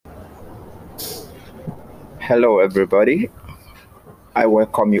Hello, everybody. I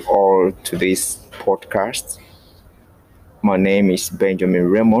welcome you all to this podcast. My name is Benjamin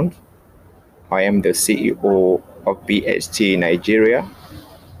Raymond. I am the CEO of BST Nigeria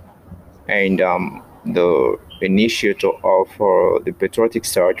and the initiator of the patriotic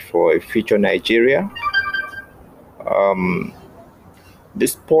search for a future Nigeria.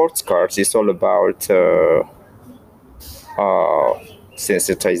 This podcast is all about uh,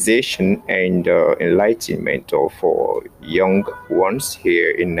 sensitization and enlightenment of young ones here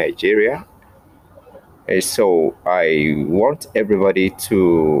in Nigeria. So I want everybody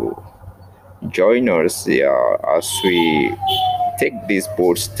to join us as we take this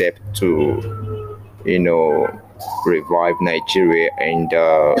bold step to, revive Nigeria and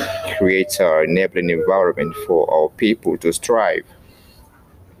create an enabling environment for our people to strive.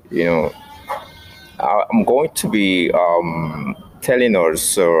 You know, I'm going to be telling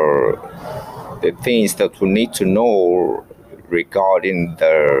us the things that we need to know regarding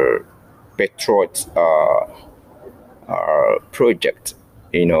the Patriot project.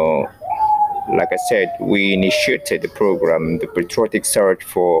 You know, like I said, we initiated the program, the Patriotic Search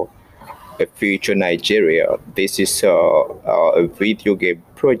for a Future Nigeria. This is a video game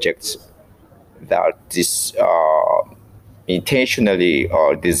project that is intentionally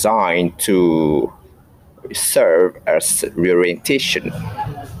designed to serve as reorientation,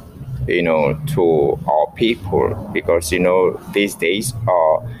 to our people because these days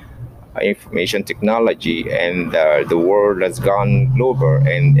information technology and the world has gone global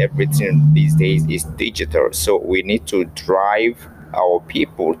and everything these days is digital, so we need to drive our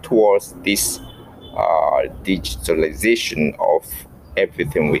people towards this digitalization of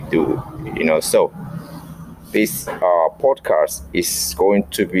everything we do. So this podcast is going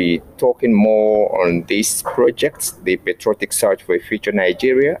to be talking more on this project, the patriotic search for a future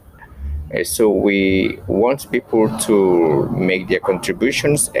Nigeria. So we want people to make their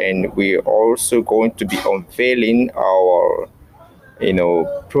contributions, and we're also going to be unveiling our,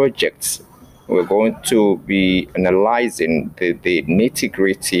 projects. We're going to be analyzing the nitty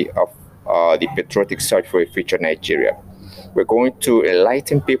gritty of the patriotic search for a future Nigeria. We're going to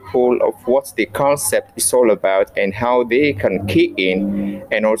enlighten people of what the concept is all about and how they can key in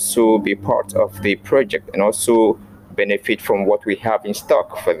and also be part of the project and also benefit from what we have in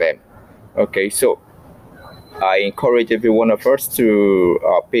stock for them. Okay, so I encourage every one of us to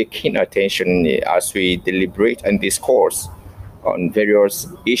pay keen attention as we deliberate and discourse on various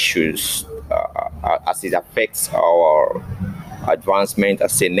issues as it affects our advancement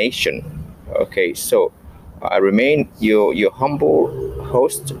as a nation. Okay, so I remain your humble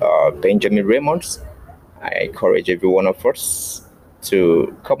host, Benjamin Raymonds. I encourage every one of us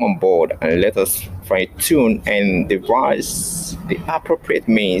to come on board and let us fine tune and devise the appropriate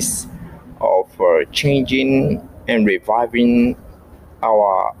means of changing and reviving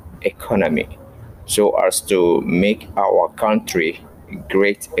our economy so as to make our country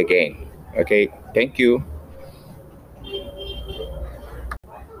great again. Okay, thank you.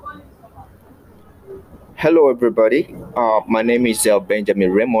 Hello, everybody. My name is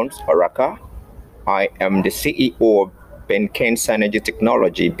Benjamin Raymond Araka. I am the CEO of Benken Synergy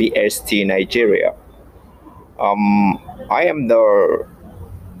Technology, BST Nigeria. I am the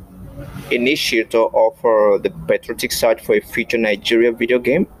initiator of the Patriotic Search for a Future Nigeria video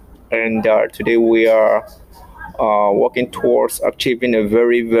game, and today we are working towards achieving a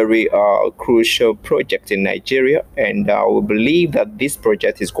very, very crucial project in Nigeria. And we believe that this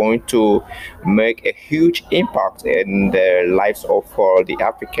project is going to make a huge impact in the lives of the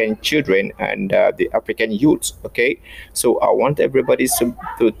African children and the African youths. Okay, so I want everybody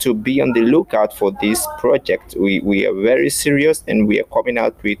to be on the lookout for this project. We are very serious and we are coming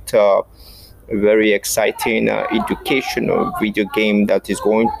out with a very exciting educational video game that is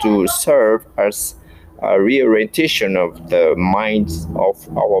going to serve as a reorientation of the minds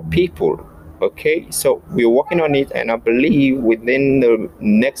of our people. Okay, so we're working on it, and I believe within the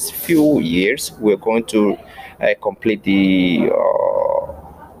next few years we're going to complete the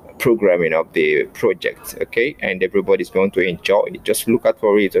programming of the project. Okay, and everybody's going to enjoy it. Just look out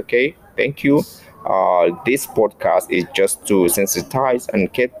for it. Okay, thank you. This podcast is just to sensitize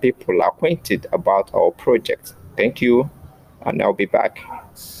and get people acquainted about our project. Thank you, and I'll be back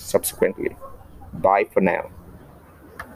subsequently. Bye for now.